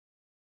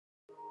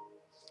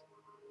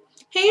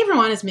Hey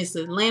everyone, it's Miss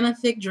Atlanta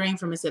Thick Dream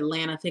from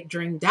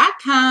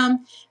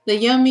msatlantathickdream.com. The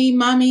yummy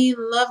mommy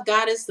love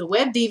goddess, the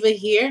web diva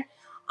here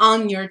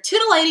on your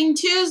titillating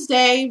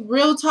Tuesday,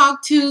 Real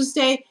Talk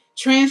Tuesday,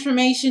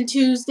 Transformation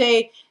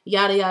Tuesday,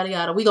 yada yada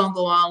yada. We gonna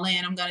go all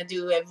in. I'm gonna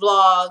do a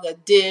vlog, a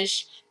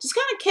dish, just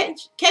kind of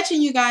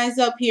catching you guys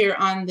up here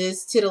on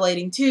this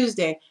titillating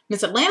Tuesday.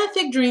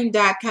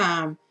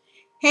 msatlantathickdream.com.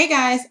 Hey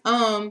guys,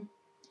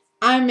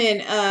 I'm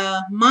in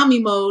mommy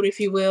mode, if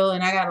you will,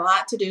 and I got a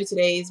lot to do.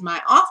 Today is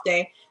my off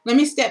day. Let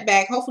me step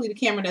back. Hopefully the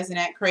camera doesn't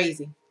act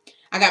crazy.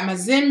 I got my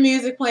Zen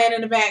music playing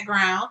in the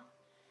background,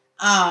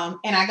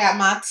 and I got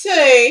my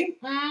tea.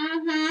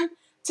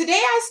 Today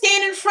I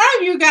stand in front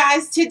of you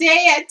guys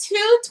today at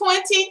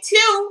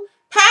 222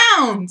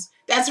 pounds.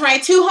 That's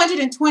right,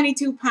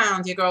 222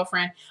 pounds, your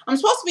girlfriend. I'm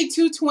supposed to be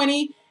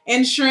 220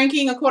 and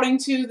shrinking according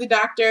to the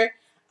doctor.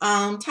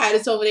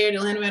 Titus over there at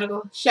Atlanta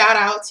Medical. Shout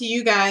out to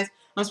you guys.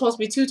 I'm supposed to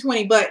be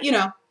 220, but, you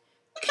know, I'm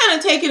kind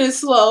of taking it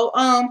slow.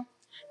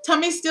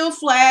 Tummy's still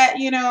flat,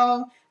 you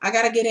know. I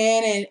got to get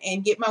in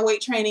and get my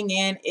weight training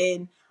in.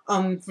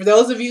 And for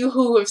those of you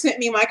who have sent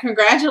me my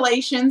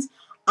congratulations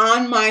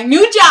on my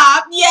new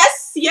job,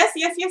 yes.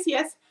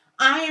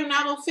 I am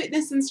now a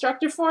fitness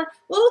instructor for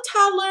little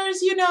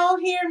toddlers, you know,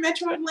 here in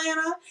Metro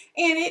Atlanta.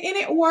 And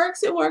it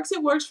works. It works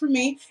for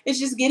me. It's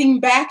just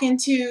getting back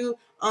into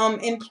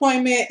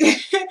employment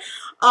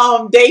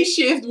day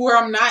shift where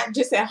I'm not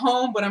just at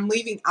home, but I'm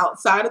leaving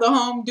outside of the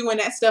home doing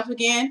that stuff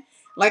again.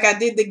 Like I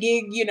did the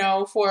gig, you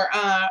know, for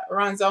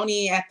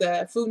Ronzoni at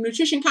the Food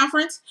Nutrition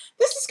Conference.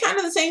 This is kind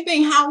of the same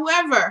thing.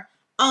 However,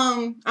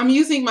 I'm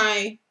using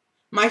my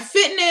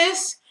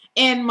fitness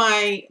and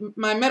my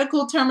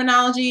medical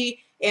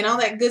terminology and all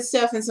that good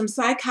stuff and some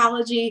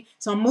psychology.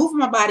 So I'm moving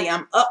my body.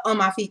 I'm up on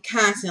my feet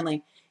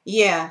constantly.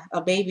 Yeah,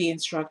 a baby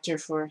instructor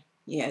for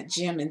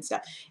gym and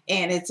stuff.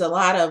 And it's a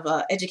lot of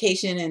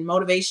education and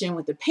motivation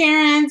with the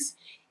parents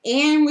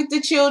and with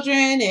the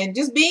children and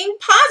just being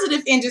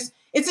positive and just,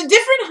 it's a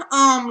different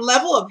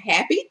level of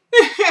happy.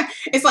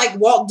 It's like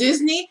Walt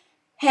Disney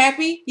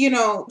happy, you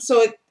know,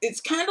 so it's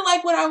kind of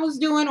like what I was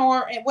doing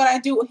or what I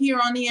do here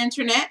on the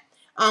internet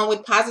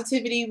with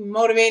positivity,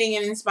 motivating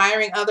and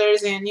inspiring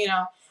others. And, you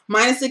know,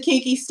 minus the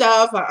kinky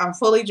stuff, I'm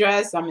fully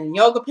dressed. I'm in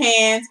yoga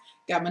pants,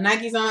 got my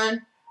Nikes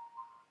on,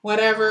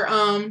 whatever.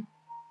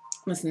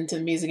 Listening to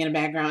the music in the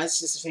background.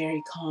 It's just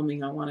very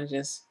calming. I want to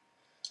just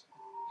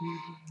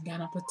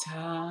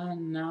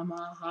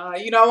Namaha.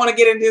 You know, I want to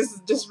get in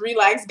this just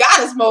relax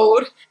goddess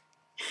mode.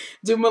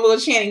 Do my little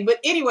chanting.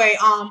 But anyway,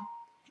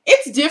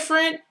 it's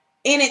different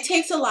and it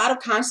takes a lot of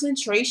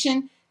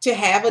concentration to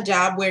have a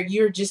job where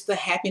you're just the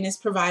happiness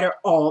provider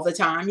all the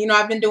time. You know,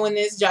 I've been doing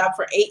this job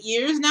for 8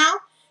 years now.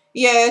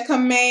 Yeah,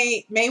 come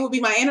May will be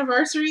my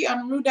anniversary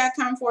on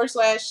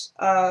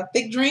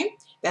rude.com/thickdream.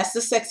 That's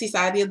the sexy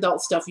side, the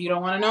adult stuff. You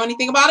don't want to know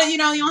anything about it, you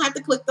know, you don't have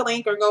to click the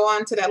link or go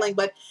on to that link.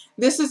 But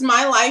this is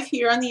my life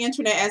here on the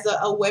internet as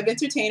a web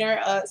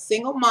entertainer, a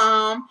single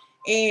mom.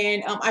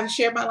 And I've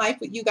shared my life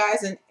with you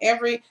guys in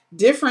every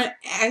different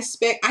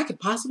aspect I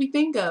could possibly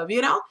think of,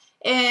 you know.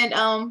 And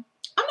I'm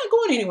not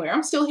going anywhere.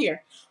 I'm still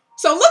here.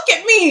 So look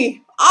at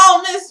me,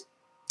 all Miss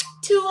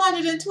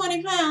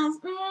 220 pounds.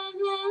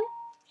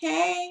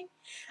 Hey.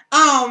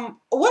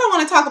 What I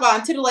want to talk about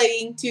on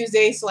Titillating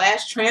Tuesday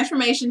 /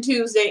 Transformation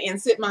Tuesday and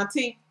Sip My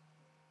Tea.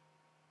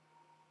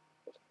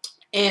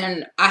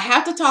 And I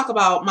have to talk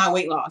about my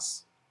weight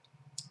loss,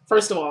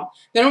 first of all.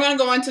 Then we're going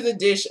to go into the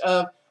dish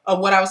of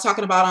what I was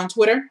talking about on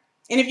Twitter.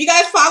 And if you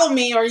guys follow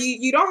me, or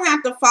you don't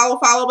have to follow,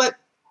 but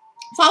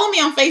follow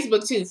me on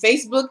Facebook too.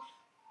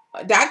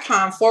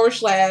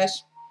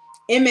 Facebook.com/MS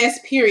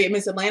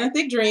Miss Atlanta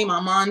Thick Dream.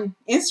 I'm on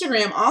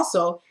Instagram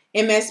also,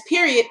 MS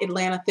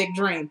Atlanta Thick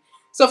Dream.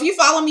 So if you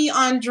follow me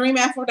on Dream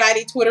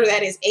Aphrodite Twitter,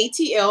 that is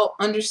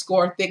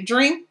ATL_Thick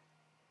Dream.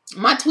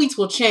 My tweets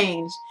will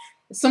change.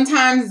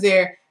 Sometimes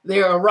they're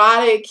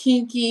erotic,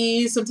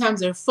 kinky. Sometimes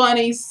they're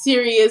funny,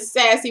 serious,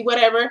 sassy,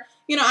 whatever.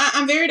 You know,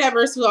 I'm very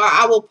diverse. So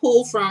I will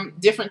pull from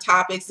different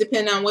topics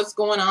depending on what's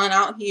going on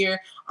out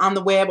here on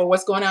the web or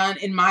what's going on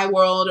in my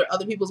world or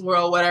other people's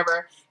world,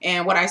 whatever.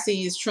 And what I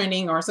see is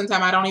trending, or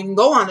sometimes I don't even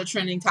go on the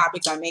trending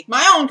topics. I make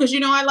my own because,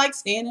 you know, I like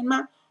staying in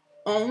my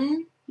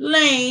own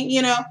lane,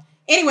 you know.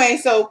 Anyway,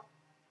 so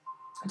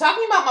I'm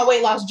talking about my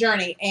weight loss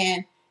journey,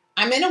 and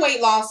I'm in a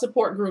weight loss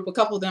support group, a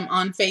couple of them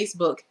on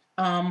Facebook.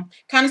 Kind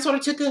of sort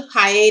of took a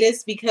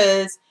hiatus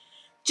because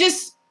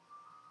just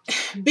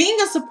being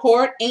a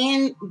support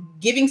and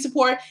giving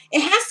support,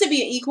 it has to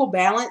be an equal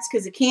balance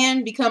because it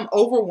can become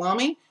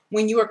overwhelming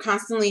when you are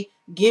constantly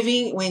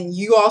giving, when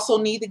you also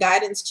need the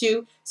guidance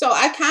too. So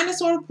I kind of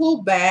sort of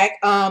pulled back.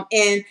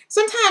 And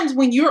sometimes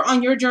when you're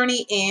on your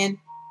journey and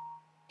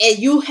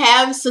you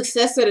have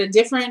success at a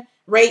different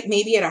rate,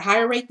 maybe at a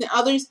higher rate than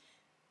others,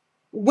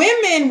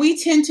 women, we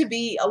tend to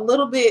be a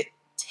little bit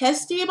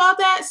testy about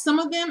that, some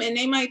of them, and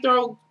they might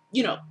throw,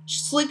 you know,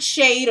 slick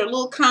shade or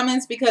little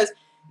comments because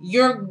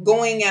you're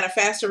going at a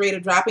faster rate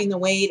of dropping the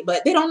weight,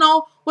 but they don't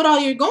know what all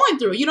you're going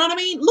through. You know what I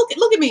mean? Look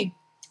at me.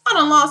 I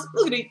done lost,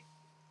 look at it.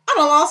 I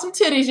done lost some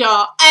titties,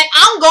 y'all. And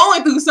I'm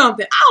going through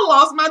something. I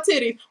lost my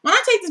titties. When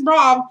I take this bra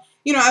off,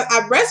 you know,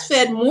 I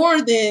breastfed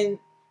more than,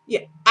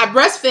 yeah, I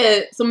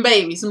breastfed some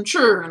babies, some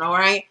children, all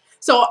right?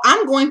 So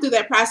I'm going through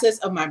that process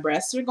of my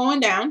breasts are going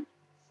down.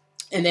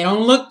 And they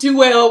don't look too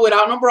well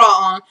without no bra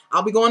on.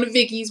 I'll be going to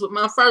Vicky's with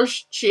my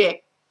first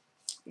chick.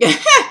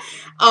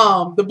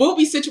 The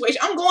booby situation,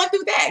 I'm going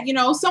through that. You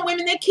know, some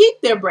women, they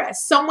keep their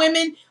breasts. Some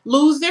women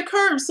lose their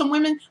curves. Some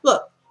women,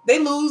 look, they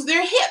lose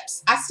their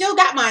hips. I still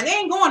got mine. They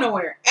ain't going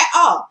nowhere at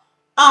all.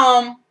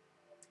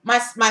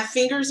 My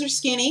fingers are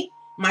skinny.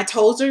 My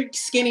toes are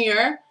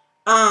skinnier.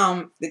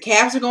 The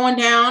calves are going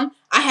down.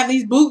 I have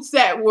these boots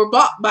that were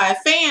bought by a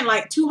fan,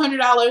 like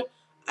 $200.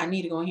 I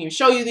need to go in here and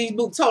show you these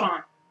boots. Hold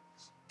on.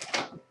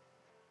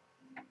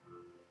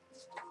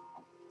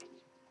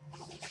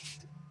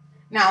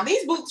 Now,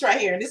 these boots right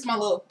here, this is my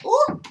little,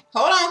 ooh, hold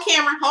on,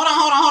 camera.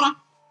 Hold on.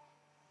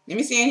 Let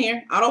me see in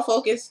here.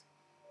 Autofocus.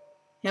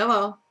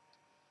 Hello.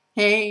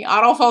 Hey,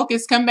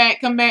 autofocus, come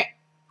back.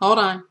 Hold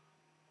on.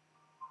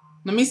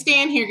 Let me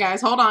stand here,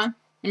 guys. Hold on.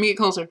 Let me get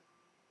closer.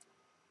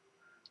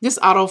 This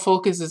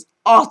autofocus is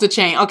off the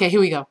chain. Okay, here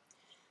we go.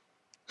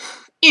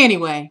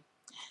 Anyway,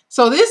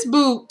 so this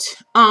boot,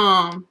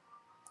 it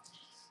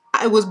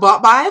was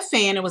bought by a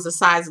fan. It was a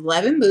size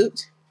 11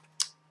 boot.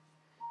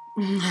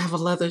 I have a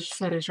leather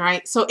fetish,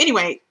 right? So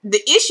anyway, the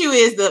issue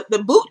is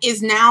the boot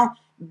is now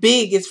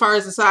big as far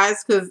as the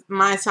size because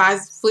my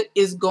size foot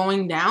is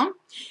going down.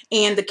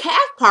 And the calf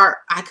part,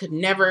 I could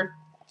never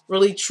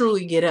really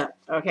truly get up,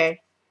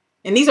 okay?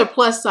 And these are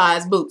plus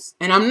size boots.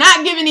 And I'm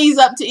not giving these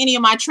up to any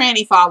of my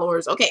tranny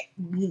followers, okay?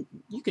 You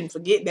can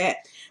forget that.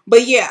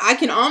 But yeah, I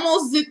can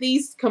almost zip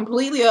these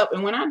completely up.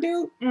 And when I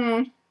do,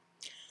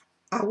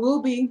 I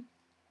will be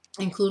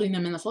including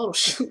them in the photo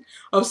shoot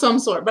of some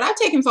sort. But I've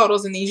taken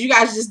photos in these. You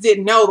guys just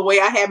didn't know the way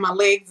I had my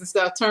legs and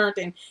stuff turned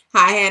and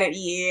how I had it.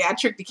 Yeah, I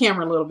tricked the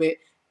camera a little bit.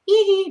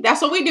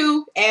 That's what we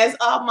do as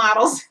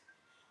models.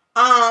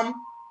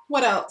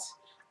 What else?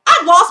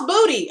 I've lost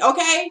booty,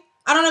 okay?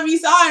 I don't know if you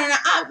saw it or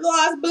not. I've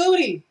lost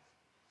booty.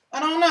 I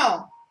don't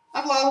know.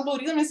 I've lost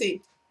booty. Let me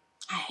see.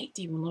 I hate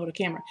to even load the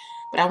camera,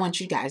 but I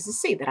want you guys to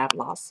see that I've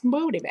lost some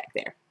booty back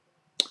there.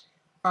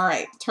 All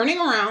right, turning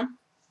around.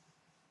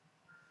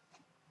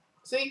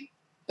 See,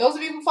 those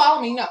of you who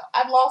follow me know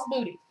I've lost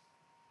booty.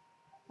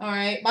 All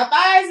right, my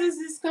thighs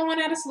is going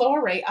at a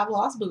slower rate. I've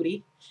lost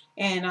booty,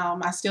 and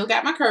I still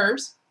got my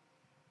curves.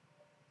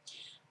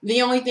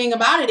 The only thing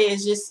about it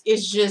is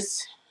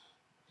it's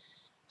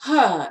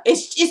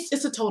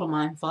a total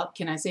mind fuck.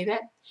 Can I say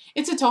that?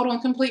 It's a total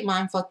and complete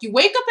mind fuck. You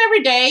wake up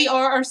every day,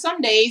 or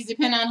some days,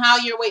 depending on how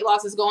your weight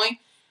loss is going,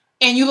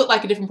 and you look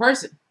like a different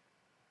person.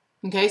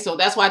 Okay, so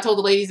that's why I told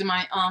the ladies in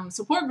my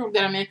support group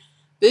that I'm in.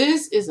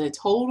 This is a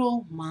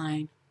total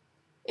mind.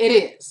 It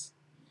is.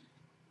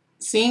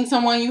 Seeing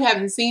someone you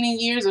haven't seen in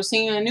years or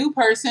seeing a new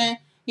person,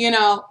 you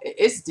know,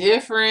 it's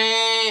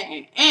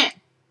different.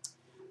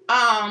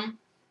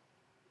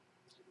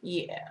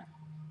 Yeah.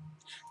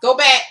 Go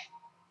back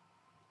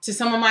to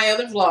some of my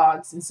other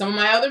vlogs and some of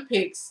my other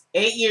pics.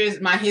 8 years,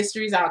 my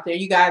history's out there.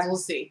 You guys will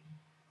see.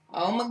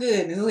 Oh my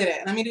goodness, look at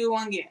that. Let me do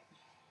one again.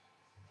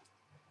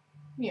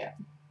 Yeah.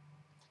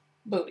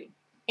 Booty.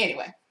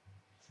 Anyway.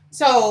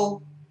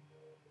 So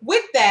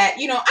with that,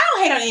 you know, I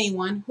don't hate on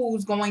anyone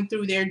who's going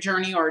through their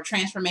journey or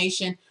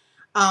transformation.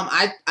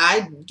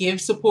 I give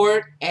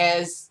support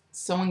as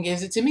someone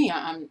gives it to me.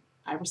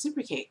 I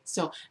reciprocate.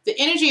 So the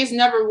energy is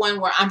never one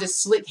where I'm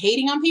just slick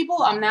hating on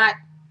people. I'm not.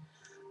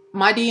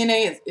 My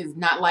DNA is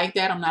not like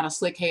that. I'm not a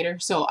slick hater,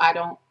 so I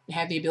don't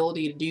have the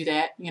ability to do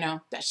that. You know,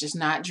 that's just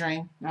not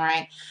Dream. All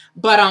right,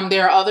 but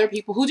there are other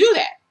people who do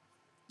that.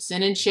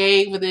 Sending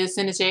shade for this,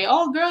 sending shade.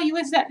 Oh, girl, you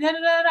is that da da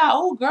da da.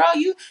 Oh, girl,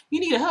 you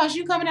need a hush.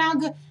 You coming down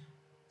good.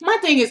 My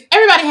thing is,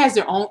 everybody has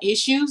their own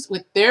issues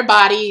with their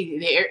body,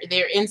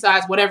 their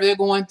insides, whatever they're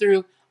going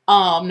through.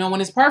 No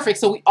one is perfect,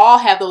 so we all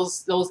have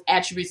those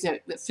attributes,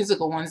 the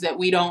physical ones that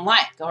we don't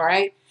like. All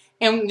right,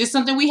 and just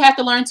something we have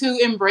to learn to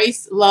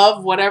embrace,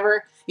 love,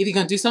 whatever. If you're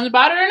gonna do something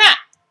about it or not,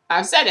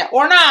 I've said that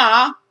or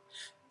nah.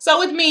 So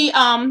with me,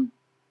 on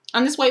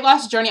this weight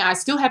loss journey, I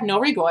still have no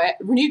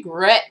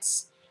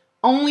regrets.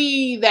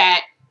 Only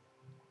that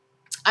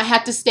I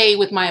had to stay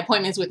with my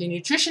appointments with a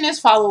nutritionist,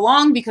 follow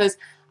along, because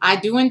I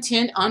do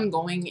intend on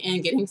going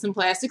and getting some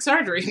plastic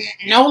surgery.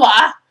 No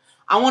lie.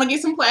 I want to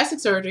get some plastic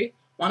surgery.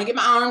 I want to get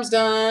my arms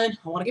done.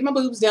 I want to get my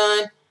boobs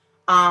done.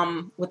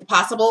 With the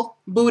possible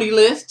booty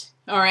lift.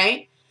 All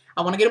right.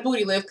 I want to get a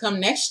booty lift come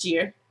next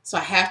year. So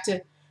I have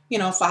to, you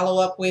know,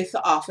 follow up with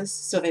the office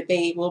so that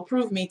they will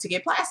approve me to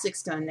get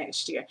plastics done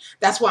next year.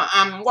 That's why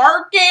I'm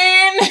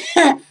working.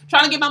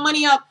 Trying to get my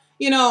money up.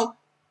 You know,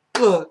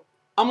 look,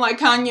 I'm like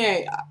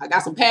Kanye. I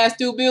got some past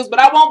due bills, but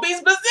I won't be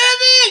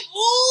specific.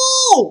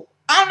 Ooh.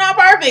 I'm not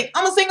perfect.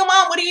 I'm a single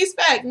mom. What do you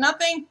expect?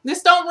 Nothing.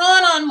 This don't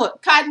run on,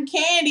 look, cotton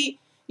candy,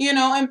 you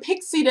know, and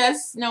pixie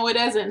dust. No, it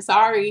doesn't.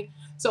 Sorry.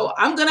 So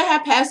I'm going to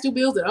have past due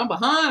bills that I'm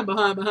behind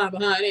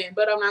in,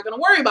 but I'm not going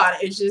to worry about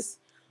it. It's just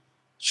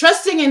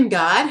trusting in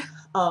God.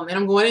 And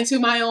I'm going into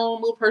my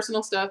own little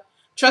personal stuff.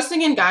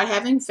 trusting in God,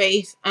 having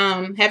faith,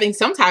 having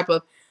some type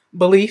of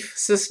belief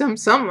system.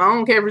 Some, I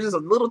don't care if it's just a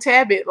little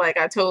tad bit. Like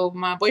I told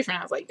my boyfriend,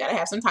 I was like, you gotta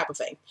have some type of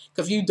faith.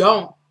 Because if you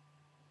don't,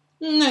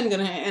 nothing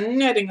gonna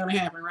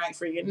happen right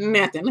for you.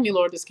 Nothing. Let me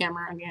lower this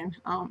camera again.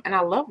 And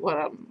I love what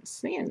I'm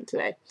seeing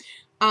today.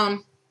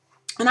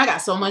 And I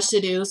got so much to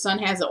do. Son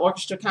has an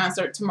orchestra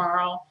concert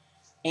tomorrow,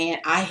 and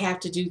I have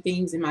to do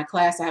things in my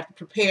class. I have to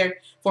prepare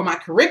for my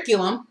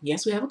curriculum.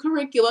 Yes, we have a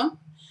curriculum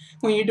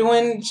when you're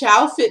doing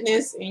child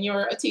fitness and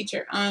you're a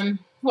teacher.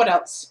 What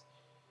else?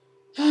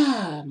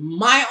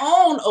 My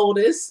own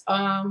oldest,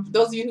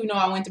 those of you who know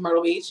I went to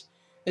Myrtle Beach,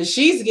 and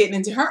she's getting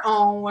into her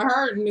own with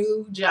her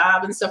new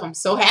job and stuff. I'm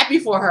so happy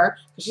for her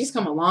because she's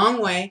come a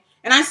long way,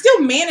 and I still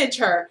manage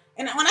her.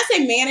 And when I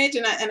say manage,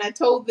 and I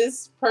told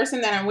this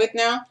person that I'm with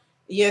now,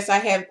 yes, I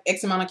have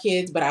X amount of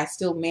kids, but I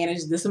still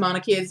manage this amount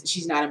of kids.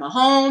 She's not in my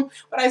home,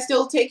 but I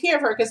still take care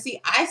of her because,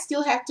 see, I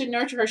still have to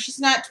nurture her. She's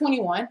not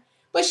 21,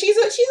 but she's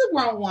a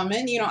grown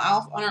woman, you know,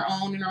 off on her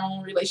own, in her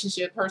own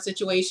relationship, her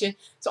situation.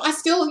 So I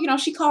still, you know,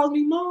 she calls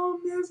me, Mom,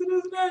 this,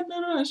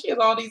 that. She has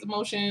all these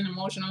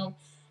emotional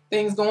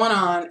things going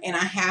on, and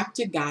I have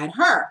to guide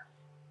her.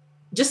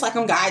 Just like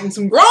I'm guiding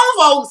some grown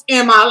folks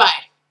in my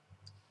life.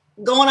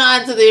 Going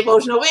on to the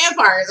emotional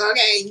vampires,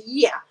 okay?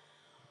 Yeah.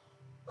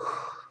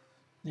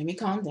 Let me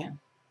calm down.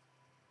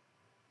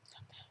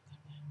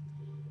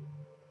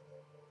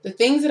 The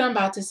things that I'm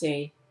about to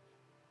say,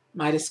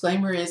 my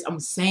disclaimer is I'm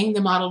saying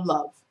them out of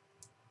love.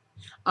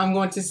 I'm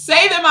going to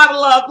say them out of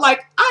love.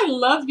 Like, I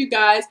love you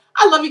guys.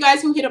 I love you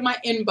guys who hit up my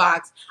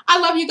inbox. I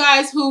love you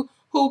guys who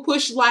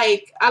push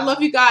like. I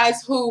love you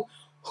guys who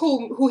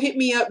hit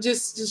me up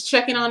just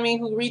checking on me,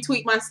 who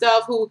retweet my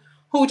stuff, who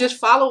just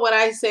follow what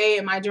I say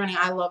in my journey.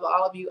 I love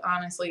all of you,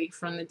 honestly,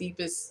 from the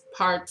deepest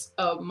parts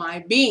of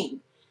my being.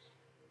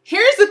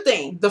 Here's the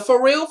thing, the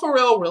for real,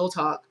 Real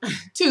Talk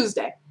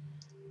Tuesday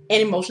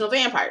and emotional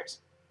vampires.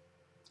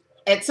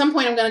 At some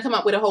point, I'm going to come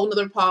up with a whole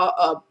nother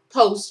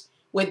post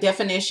with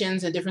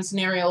definitions and different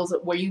scenarios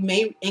where you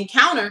may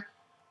encounter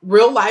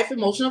real life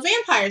emotional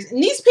vampires.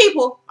 And these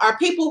people are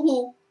people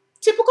who,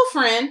 typical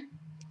friend,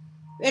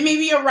 they may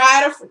be a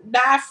ride or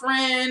die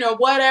friend or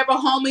whatever,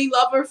 homie,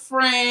 lover,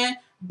 friend,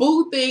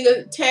 boo thing,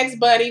 a text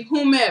buddy,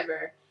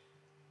 whomever.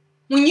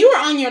 When you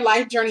are on your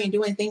life journey and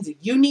doing things that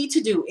you need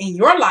to do in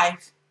your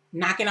life,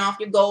 knocking off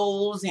your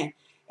goals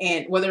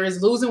and whether it's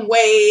losing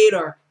weight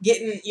or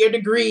getting your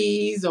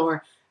degrees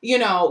or, you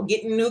know,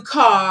 getting a new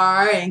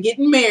car and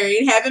getting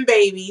married, having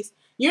babies,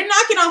 you're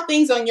knocking off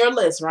things on your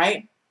list,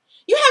 right?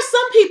 You have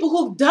some people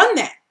who've done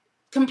that,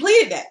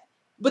 completed that,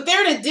 but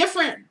they're in a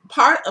different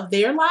part of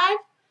their life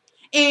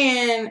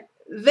and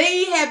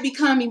they have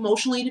become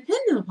emotionally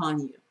dependent upon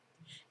you.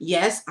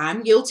 Yes,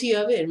 I'm guilty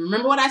of it. And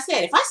remember what I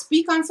said. If I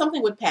speak on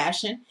something with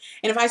passion,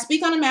 and if I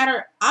speak on a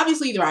matter,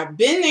 obviously either I've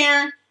been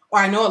there or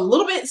I know a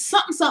little bit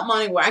something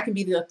on it where I can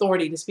be the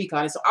authority to speak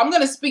on it. So I'm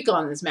going to speak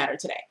on this matter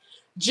today.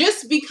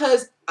 Just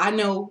because I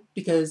know,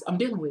 because I'm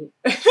dealing with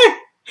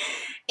it.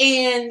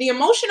 And the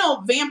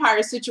emotional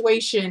vampire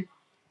situation,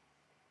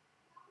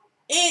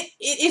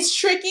 it's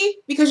tricky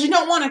because you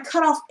don't want to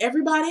cut off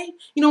everybody.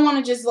 You don't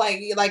want to just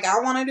like I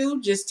want to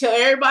do, just tell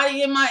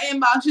everybody in my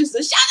inbox just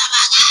to shut the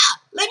fuck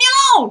up. Leave me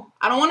alone.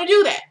 I don't want to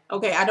do that.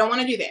 Okay, I don't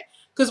want to do that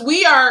because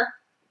we are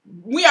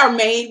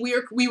made.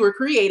 We were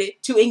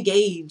created to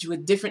engage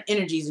with different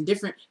energies and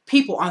different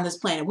people on this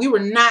planet. We were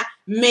not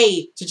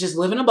made to just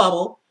live in a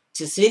bubble,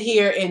 to sit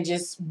here and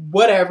just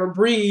whatever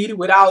breed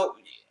without,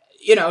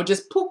 you know,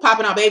 just poop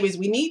popping out babies.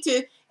 We need to,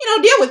 you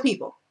know, deal with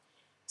people.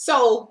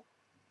 So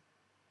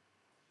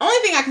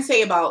only thing I can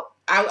say about,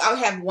 I'll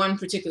have one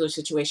particular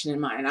situation in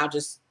mind, and I'll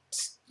just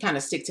kind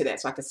of stick to that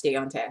so I can stay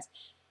on task.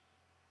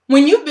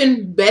 When you've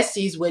been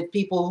besties with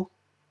people,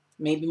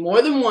 maybe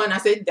more than one, I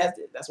said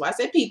that's why I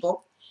said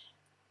people,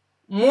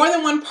 more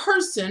than one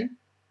person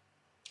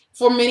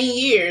for many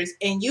years,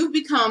 and you've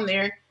become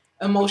their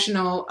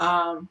emotional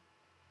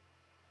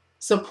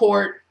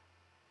support.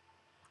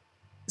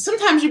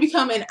 Sometimes you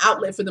become an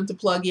outlet for them to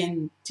plug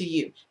in to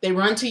you. They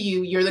run to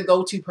you. You're the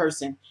go-to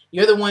person.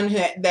 You're the one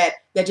that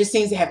just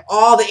seems to have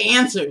all the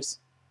answers.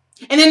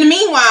 And in the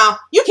meanwhile,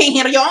 you can't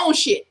handle your own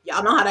shit.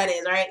 Y'all know how that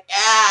is, right?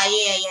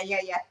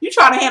 Yeah. You're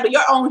trying to handle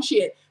your own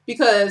shit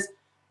because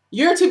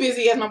you're too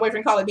busy, as my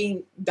boyfriend called it,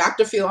 being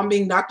Dr. Phil. I'm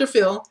being Dr.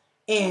 Phil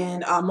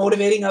and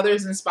motivating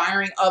others,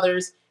 inspiring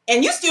others.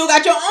 And you still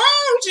got your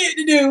own shit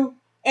to do.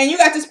 And you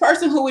got this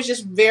person who is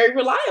just very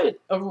relying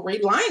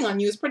on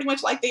you. It's pretty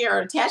much like they are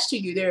attached to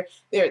you.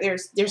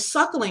 They're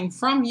suckling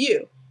from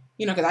you.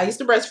 You know, because I used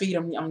to breastfeed.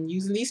 I'm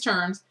using these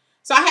terms.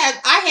 So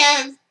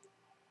I have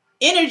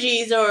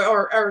energies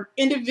or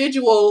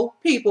individual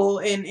people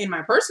in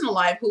my personal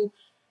life who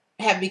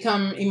have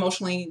become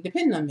emotionally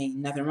dependent on me.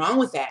 Nothing wrong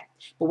with that.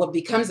 But what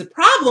becomes a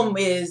problem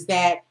is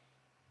that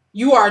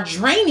you are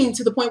draining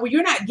to the point where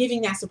you're not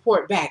giving that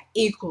support back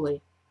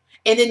equally.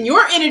 And then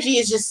your energy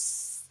is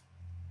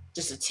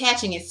just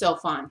attaching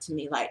itself on to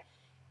me like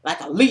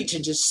a leech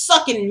and just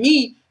sucking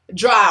me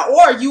dry,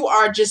 or you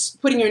are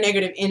just putting your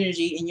negative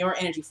energy and your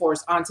energy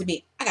force onto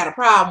me. I got a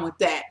problem with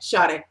that,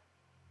 shawty.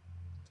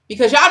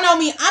 Because y'all know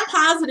me, I'm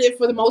positive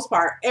for the most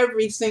part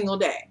every single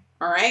day.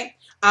 All right.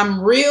 I'm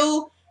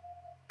real.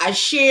 I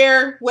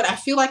share what I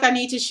feel like I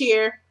need to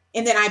share.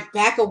 And then I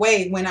back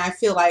away when I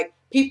feel like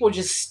people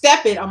just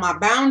stepping on my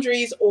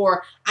boundaries,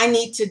 or I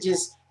need to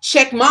just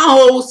check my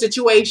whole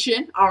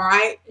situation. All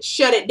right.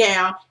 Shut it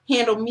down.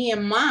 Handle me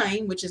and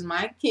mine, which is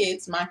my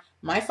kids,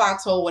 my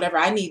foxhole, whatever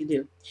I need to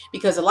do.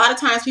 Because a lot of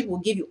times people will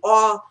give you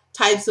all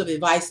types of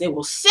advice that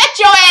will set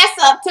your ass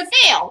up to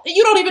fail. And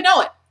you don't even know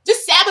it.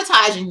 Just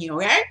sabotaging you,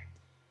 right?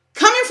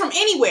 Coming from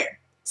anywhere.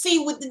 See,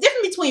 with the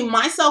difference between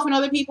myself and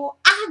other people,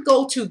 I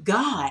go to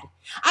God.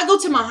 I go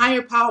to my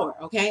higher power,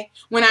 okay?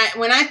 When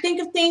I think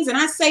of things and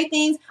I say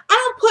things,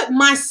 I don't put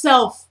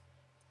myself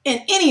in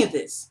any of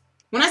this.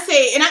 When I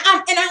say, when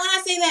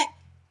I say that,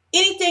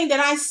 anything that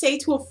I say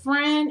to a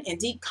friend in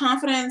deep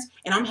confidence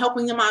and I'm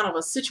helping them out of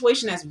a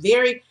situation that's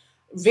very,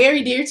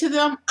 very dear to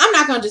them, I'm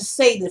not going to just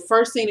say the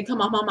first thing to come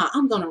off my mouth.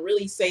 I'm going to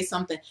really say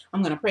something.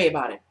 I'm going to pray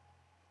about it.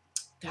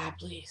 God,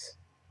 please.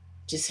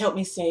 Just help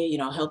me say,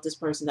 help this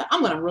person that I'm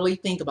going to really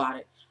think about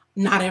it.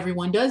 Not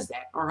everyone does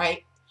that. All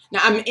right.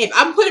 Now, if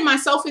I'm putting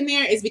myself in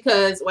there, it's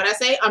because what I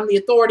say, I'm the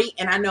authority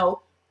and I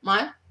know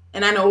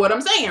what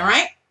I'm saying.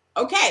 Right.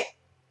 Okay.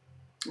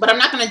 But I'm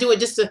not going to do it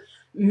just to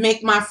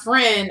make my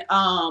friend,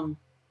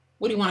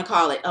 what do you want to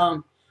call it?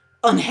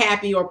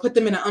 Unhappy or put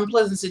them in an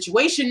unpleasant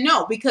situation.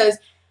 No, because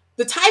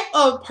the type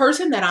of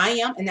person that I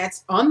am, and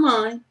that's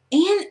online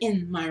and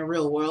in my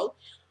real world,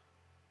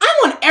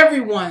 I want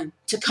everyone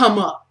to come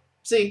up.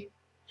 See?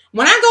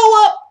 When I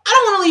go up, I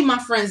don't want to leave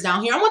my friends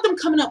down here. I want them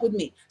coming up with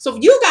me. So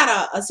if you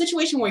got a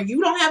situation where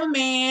you don't have a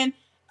man,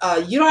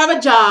 you don't have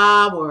a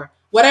job, or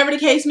whatever the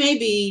case may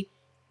be,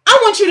 I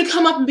want you to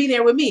come up and be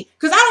there with me.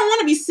 Because I don't want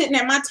to be sitting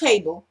at my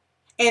table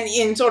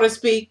and so to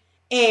speak,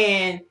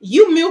 and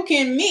you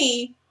milking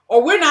me,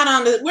 or we're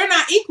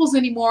not equals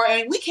anymore,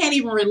 and we can't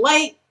even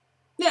relate.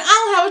 Then I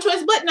don't have a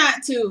choice but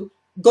not to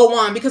go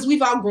on, because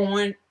we've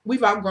outgrown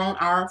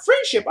our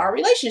friendship, our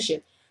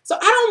relationship. So I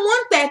don't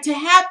want that to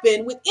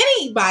happen with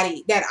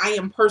anybody that I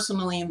am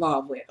personally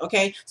involved with,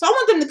 okay? So I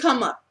want them to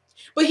come up.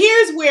 But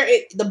here's where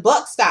the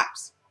buck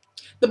stops.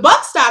 The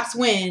buck stops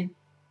when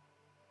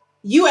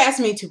you ask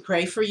me to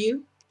pray for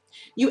you.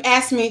 You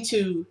ask me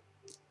to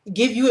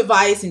give you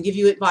advice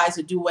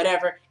or do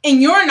whatever,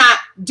 and you're not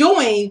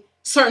doing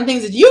certain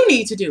things that you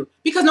need to do.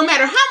 Because no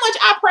matter how much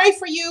I pray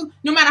for you,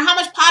 no matter how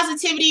much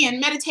positivity and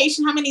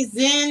meditation, how many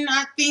Zen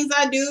things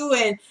I do,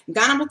 and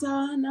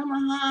Ganamata,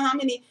 Namaha, how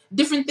many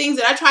different things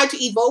that I try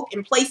to evoke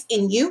and place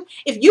in you,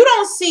 if you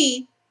don't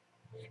see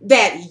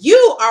that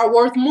you are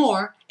worth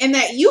more and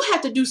that you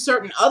have to do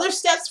certain other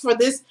steps for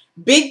this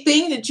big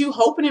thing that you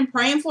hoping and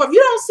praying for, if you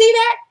don't see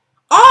that,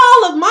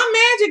 all of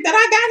my magic that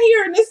I got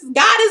here in this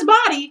goddess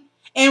body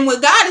and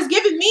what God has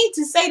given me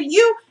to say to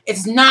you,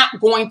 it's not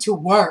going to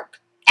work.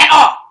 At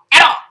all.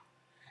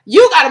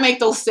 You got to make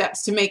those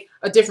steps to make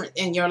a difference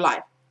in your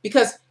life.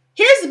 Because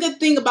here's the good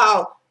thing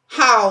about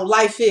how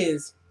life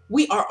is.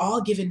 We are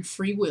all given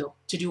free will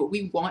to do what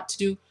we want to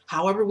do,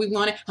 however we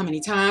want it, how many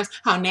times,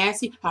 how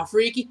nasty, how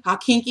freaky, how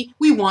kinky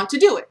we want to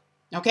do it.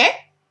 Okay?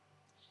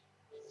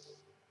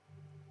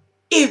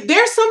 If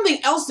there's something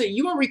else that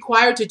you are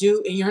required to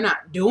do and you're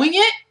not doing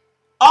it,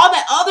 all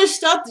that other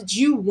stuff that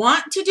you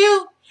want to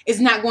do is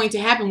not going to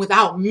happen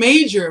without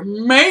major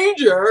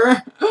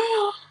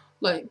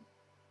like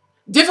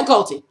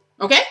difficulty,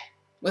 okay?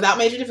 Without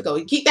major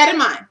difficulty. Keep that in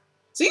mind.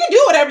 So you can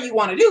do whatever you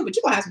want to do, but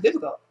you're going to have some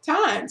difficult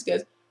times,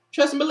 because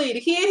trust and believe, the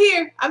kid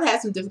here, I've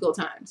had some difficult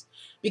times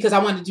because I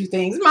wanted to do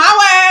things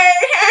my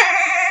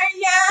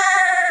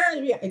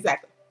way. Yeah,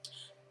 exactly.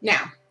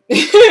 Now,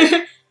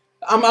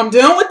 I'm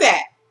done with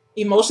that.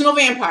 Emotional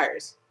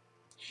vampires.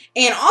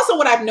 And also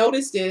what I've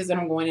noticed is that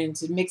I'm going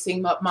into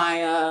mixing up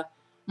my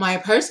my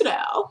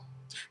personnel.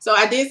 So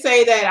I did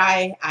say that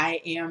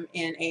I am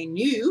in a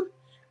new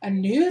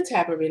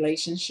type of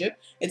relationship.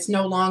 It's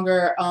no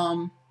longer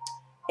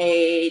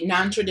a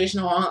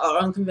non-traditional or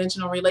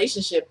unconventional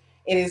relationship.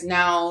 It is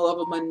now of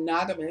a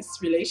monogamous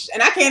relationship.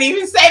 And I can't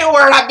even say the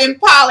word. I've been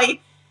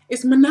poly.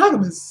 It's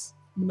monogamous.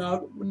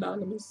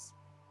 Monogamous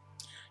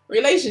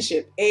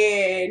relationship.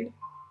 And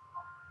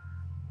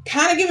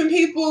kind of giving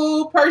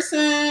people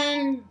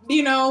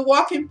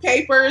walking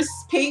papers,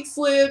 pink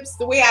slips.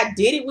 The way I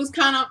did it was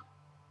kind of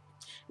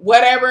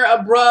whatever,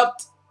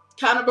 abrupt,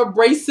 kind of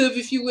abrasive,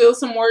 if you will,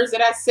 some words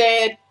that I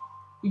said.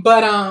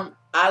 But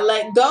I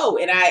let go,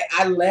 and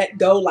I let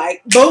go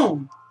like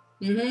boom.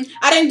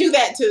 I didn't do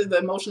that to the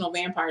emotional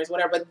vampires,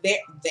 whatever. But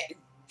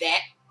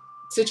that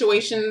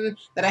situation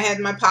that I had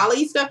in my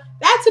poly stuff,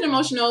 that's an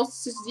emotional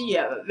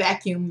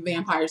vacuum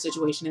vampire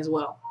situation as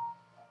well.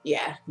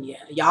 Yeah.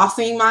 Y'all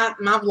seen my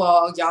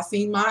vlogs. Y'all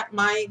seen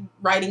my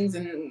writings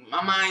and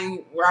my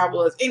mind where I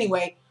was.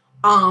 Anyway,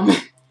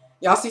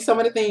 y'all see some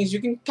of the things.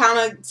 You can kind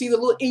of see the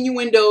little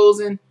innuendos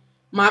and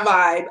my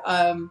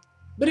vibe.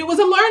 But it was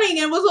a learning.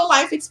 It was a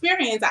life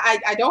experience.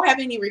 I don't have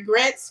any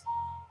regrets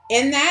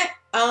in that.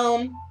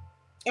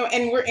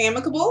 And we're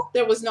amicable.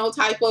 There was no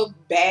type of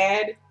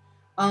bad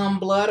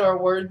blood or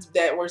words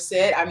that were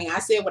said. I mean, I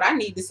said what I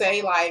need to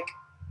say. Like,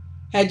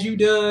 Had you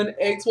done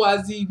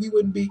XYZ, we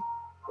wouldn't be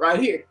right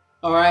here.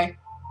 All right.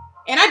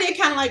 And I did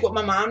kind of like what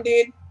my mom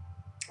did,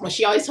 what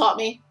she always taught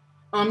me.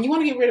 You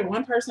want to get rid of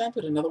one person,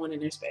 put another one in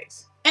their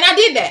space. And I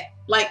did that.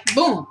 Like,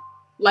 boom.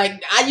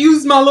 Like, I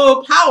used my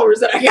little powers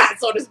that I got,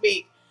 so to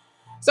speak.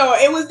 So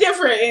it was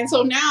different. And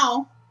so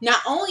now, not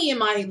only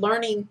am I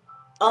learning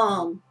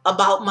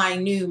about my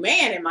new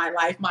man in my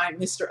life, my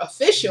Mr.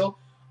 Official,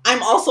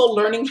 I'm also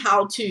learning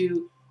how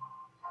to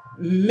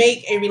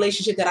make a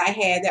relationship that I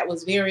had that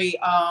was very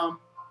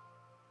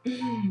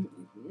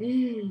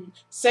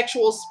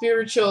sexual,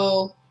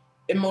 spiritual,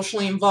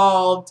 emotionally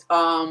involved.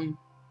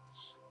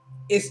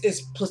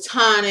 It's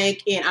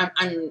platonic, and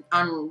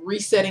I'm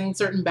resetting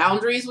certain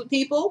boundaries with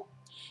people.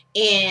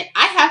 And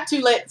I have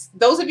to let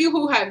those of you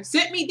who have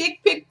sent me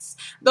dick pics,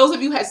 those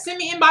of you who have sent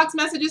me inbox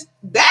messages,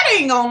 that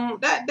ain't gonna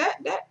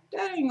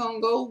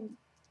go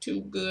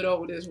too good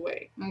over this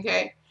way.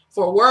 Okay,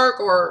 for work,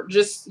 or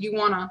just you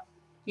wanna,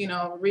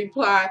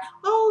 reply,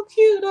 oh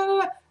cute, da, da,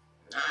 da.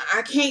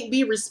 I can't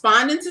be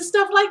responding to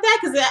stuff like that,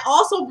 because that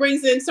also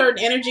brings in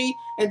certain energy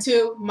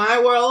into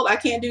my world. I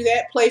can't do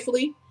that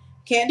playfully.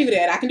 Can't do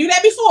that. I can do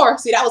that before.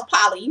 See, that was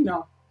Polly.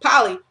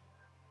 Polly.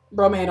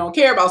 Bro, man, don't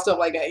care about stuff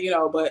like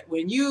that, but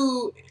when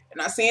you, I'm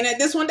not saying that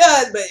this one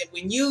does, but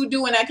when you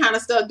doing that kind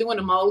of stuff, doing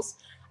the most,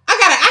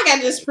 I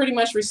gotta just pretty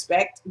much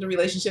respect the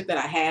relationship that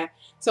I have.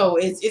 So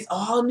it's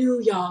all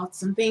new, y'all.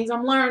 Some things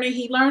I'm learning.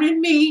 He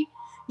learning me,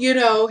 he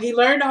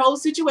learned the whole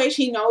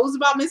situation. He knows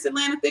about Miss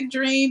Atlanta Thick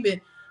Dream, and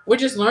we're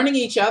just learning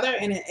each other.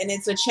 And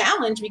it's a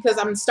challenge because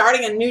I'm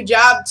starting a new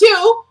job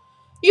too,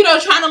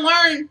 trying to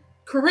learn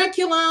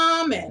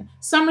curriculum, and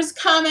summer's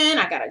coming.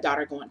 I got a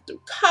daughter going to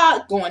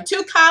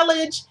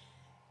college.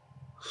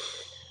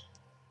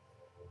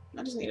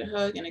 I just need a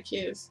hug and a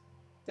kiss.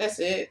 That's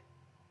it.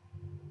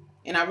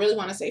 And I really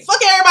want to say, fuck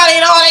everybody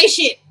and all that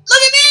shit. Look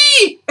at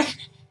me!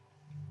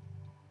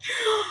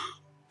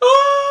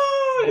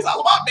 Oh, it's all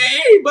about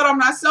me. But I'm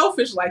not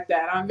selfish like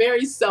that. I'm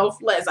very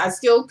selfless. I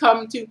still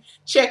come to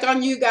check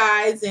on you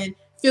guys and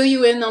fill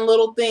you in on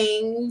little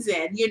things,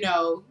 and,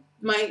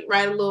 might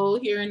write a little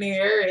here and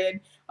there, and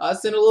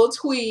send a little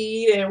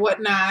tweet and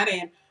whatnot,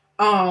 and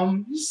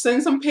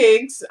send some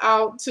pics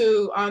out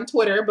on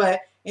Twitter, but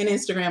in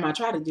Instagram, I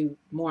try to do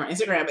more on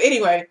Instagram. But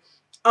anyway,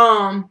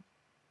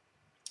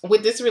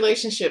 with this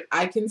relationship,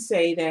 I can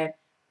say that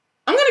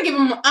I'm going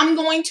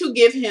to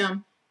give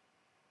him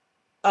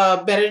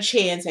a better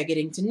chance at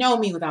getting to know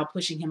me without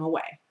pushing him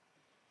away.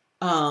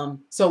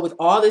 So with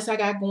all this I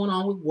got going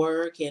on with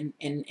work and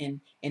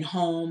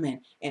home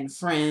and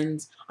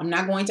friends, I'm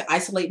not going to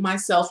isolate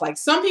myself like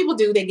some people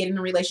do. They get in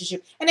a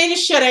relationship and they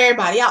just shut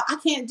everybody out. I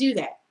can't do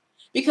that,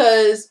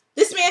 because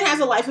this man has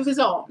a life of his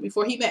own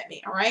before he met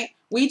me. All right.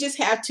 We just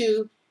have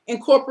to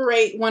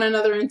incorporate one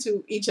another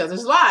into each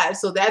other's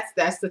lives. So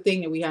that's the thing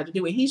that we have to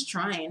do. And he's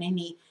trying, and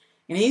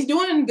he's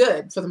doing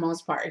good for the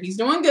most part. He's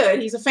doing good.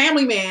 He's a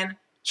family man,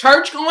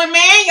 church going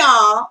man,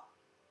 y'all.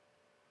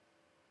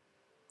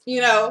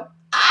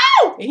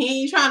 Ow! And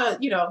he ain't trying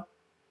to,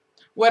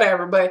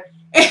 whatever. But,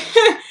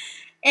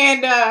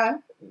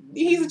 and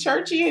he's a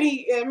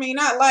churchy, and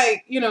not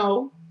like,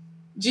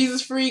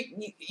 Jesus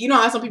freak. You know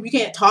how some people, you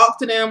can't talk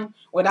to them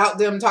without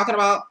them talking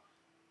about,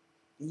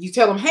 you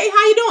tell them, hey,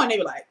 how you doing? They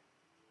be like,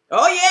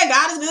 oh yeah,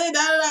 God is good,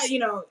 da, da, da.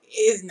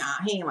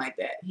 He ain't like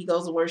that. He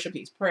goes to worship.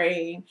 He's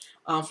praying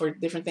for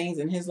different things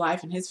in his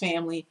life and his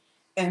family.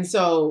 And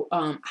so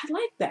I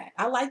like that.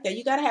 I like that.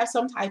 You got to have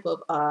some type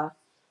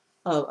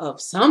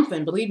of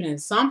something, believing in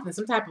something,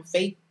 some type of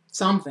faith,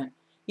 something,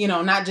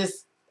 not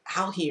just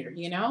out here,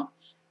 and not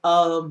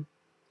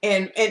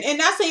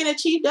saying that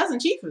Chief doesn't.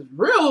 Chief is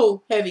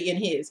real heavy in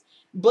his,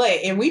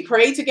 and we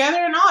prayed together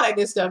and all that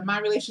good stuff. My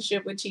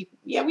relationship with Chief,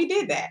 yeah, we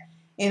did that.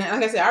 And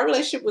like I said, our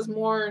relationship was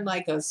more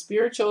like a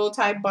spiritual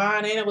type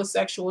bond, and it was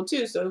sexual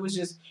too. So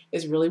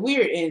it's really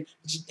weird.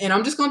 And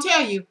I'm just going to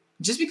tell you,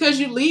 just because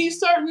you leave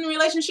certain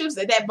relationships,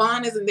 that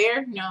bond isn't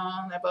there.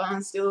 No, that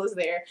bond still is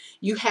there.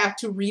 You have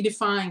to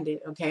redefine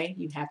it, okay?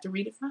 You have to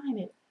redefine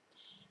it.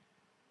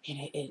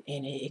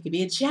 And it can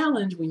be a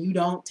challenge when you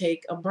don't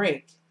take a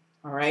break,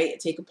 all right?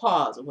 Take a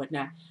pause or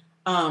whatnot.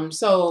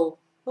 So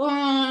do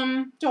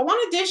I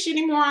want to dish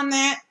anymore on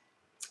that?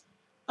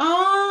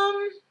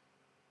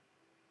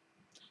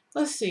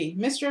 Let's see.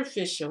 Mr.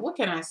 Official. What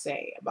can I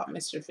say about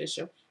Mr.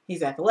 Official?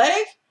 He's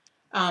athletic.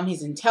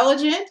 He's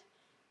intelligent.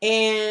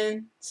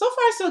 And so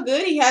far, so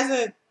good. He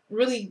hasn't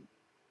really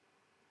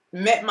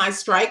met my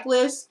strike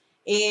list.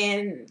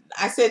 And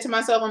I said to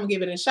myself, I'm going to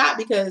give it a shot,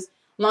 because as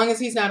long as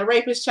he's not a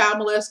rapist, child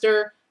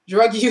molester,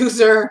 drug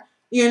user,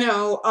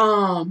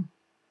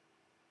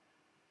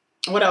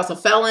 what else? A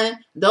felon.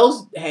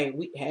 Those,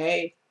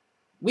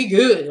 we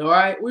good. All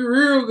right. We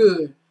real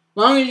good. As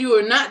long as you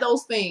are not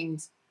those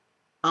things,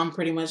 I'm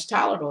pretty much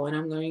tolerable, and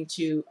I'm going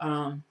to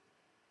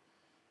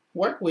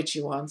work with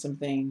you on some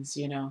things,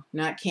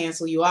 not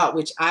cancel you out,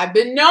 which I've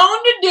been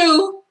known to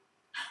do.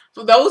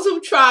 For those who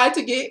tried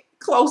to get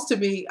close to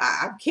me,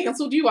 I've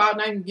canceled you out,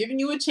 and I'm giving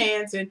you a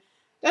chance. And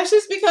that's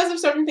just because of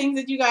certain things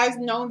that you guys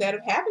know that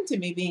have happened to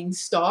me, being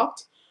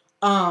stalked,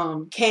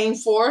 came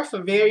forth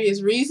for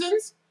various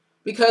reasons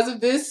because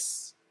of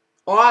this,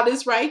 all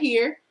this right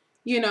here.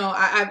 You know,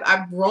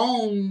 I've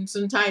grown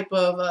some type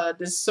of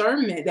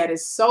discernment that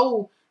is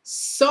so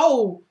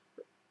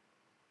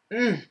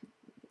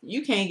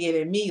you can't get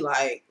at me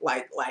like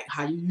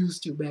how you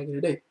used to back in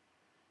the day.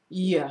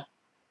 Yeah.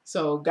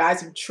 So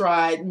guys have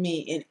tried me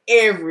in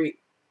every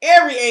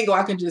angle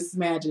I can just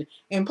imagine.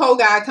 And Poe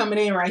guy coming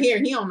in right here,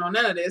 he don't know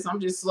none of this. I'm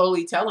just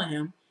slowly telling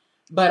him.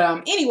 But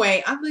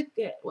anyway, I looked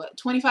at what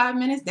 25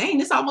 minutes. Dang,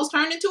 this almost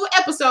turned into an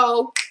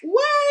episode.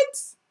 What?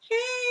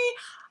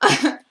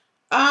 Hey.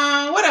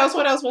 What else?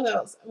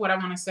 What I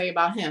want to say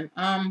about him?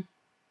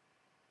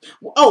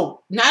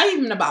 Oh, not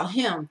even about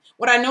him.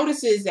 What I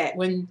notice is that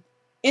when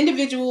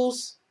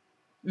individuals,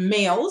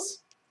 males,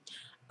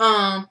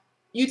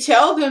 you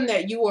tell them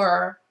that you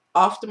are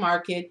off the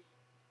market.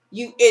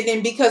 And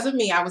then because of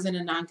me, I was in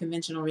a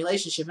non-conventional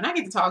relationship, and I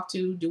get to talk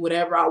to, do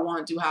whatever I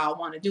want, do how I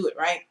want to do it,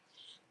 right?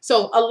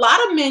 So a lot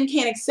of men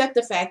can't accept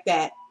the fact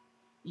that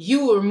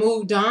you are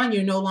moved on,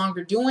 you're no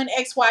longer doing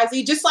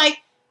XYZ. Just like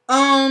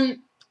I'm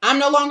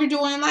no longer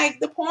doing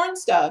like the porn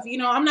stuff. You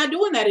know, I'm not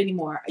doing that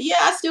anymore. Yeah,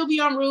 I still be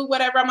on Rude,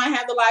 whatever. I might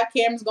have the live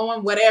cameras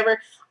going, whatever.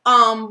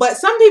 But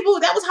some people,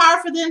 that was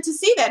hard for them to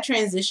see that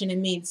transition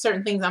in me.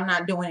 Certain things I'm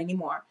not doing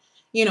anymore.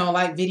 You know,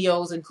 like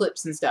videos and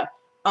clips and stuff.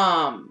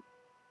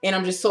 And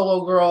I'm just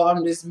solo girl.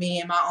 I'm just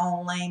me in my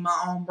own lane,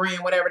 my own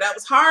brand, whatever. That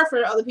was hard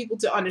for other people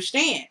to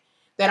understand.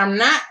 That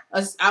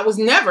I was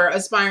never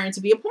aspiring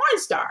to be a porn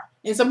star.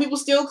 And some people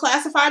still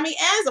classify me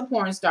as a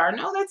porn star.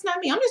 No, that's not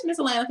me. I'm just Miss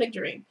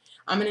Atlantathickdream.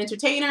 I'm an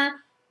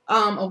entertainer,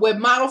 a web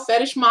model,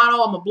 fetish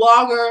model. I'm a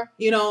blogger.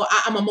 You know,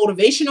 I'm a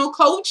motivational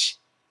coach.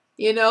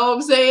 You know what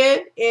I'm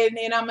saying?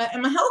 And I'm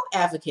a health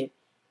advocate.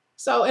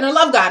 So, and a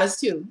love goddess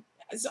too.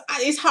 So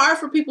it's hard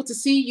for people to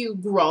see you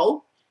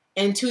grow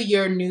into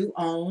your new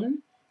own,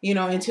 you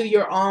know, into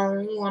your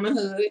own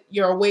womanhood,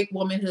 your awake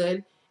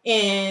womanhood.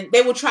 And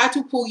they will try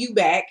to pull you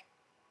back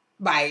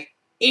by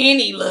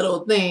any little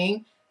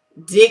thing,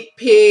 dick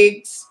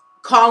pics,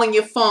 calling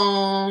your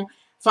phone,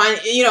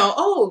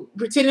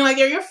 pretending like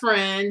they're your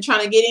friend,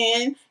 trying to get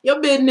in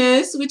your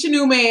business with your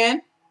new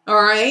man,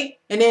 all right?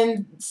 And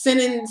then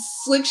sending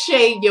slick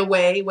shade your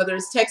way, whether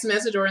it's text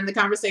message or in the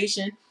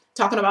conversation,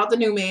 talking about the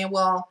new man.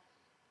 Well,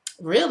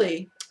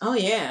 really? Oh,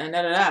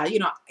 yeah, You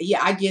know, yeah,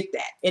 I get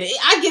that. And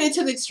I get it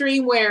to the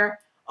extreme where,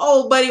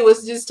 oh, buddy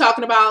was just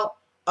talking about,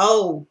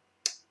 oh,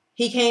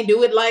 he can't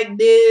do it like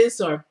this,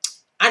 or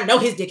I know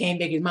his dick ain't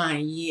big as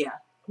mine. Yeah.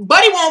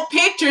 Buddy want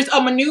pictures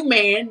of my new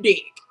man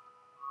dick.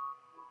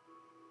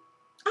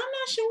 I'm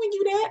not showing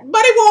you that.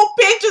 Buddy want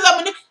pictures of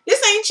my new.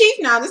 This ain't Chief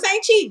now. This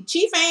ain't Chief.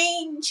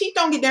 Chief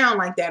don't get down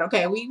like that,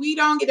 okay? We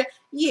don't get down.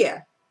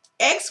 Yeah.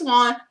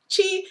 X1,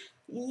 Chief.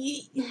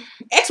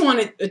 X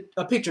wanted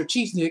a picture of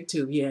Chief's dick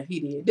too. Yeah, he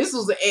did. This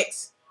was an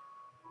X,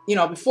 you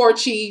know, before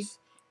Chief.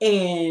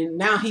 And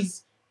now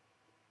he's,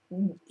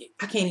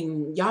 I can't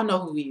even, y'all know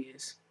who he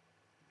is.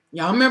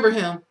 Y'all remember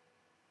him.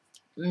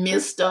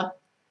 Mr.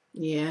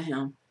 Yeah,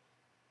 him.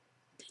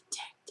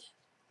 Detective.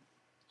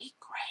 He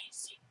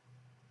crazy.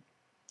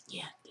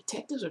 Yeah,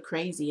 detectives are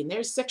crazy. And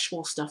their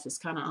sexual stuff is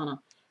kind of on a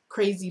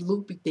crazy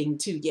loopy thing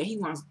too. Yeah, he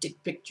wants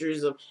dick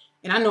pictures of,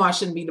 and I know I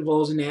shouldn't be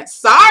divulging that.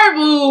 Sorry,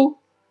 boo.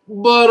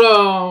 But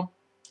I'm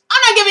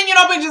not giving you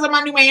no pictures of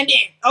my new man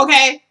dick,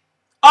 okay?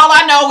 All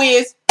I know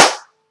is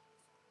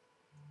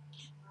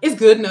it's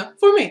good enough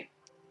for me.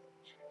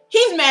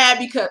 He's mad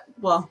because,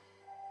 well,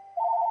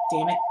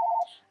 damn it.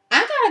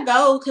 I gotta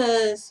go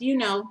because, you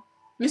know,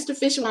 Mr.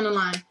 Fisher on the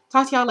line.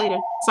 Talk to y'all later.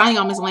 Signing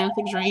on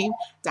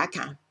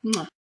msatlantathickdream.com.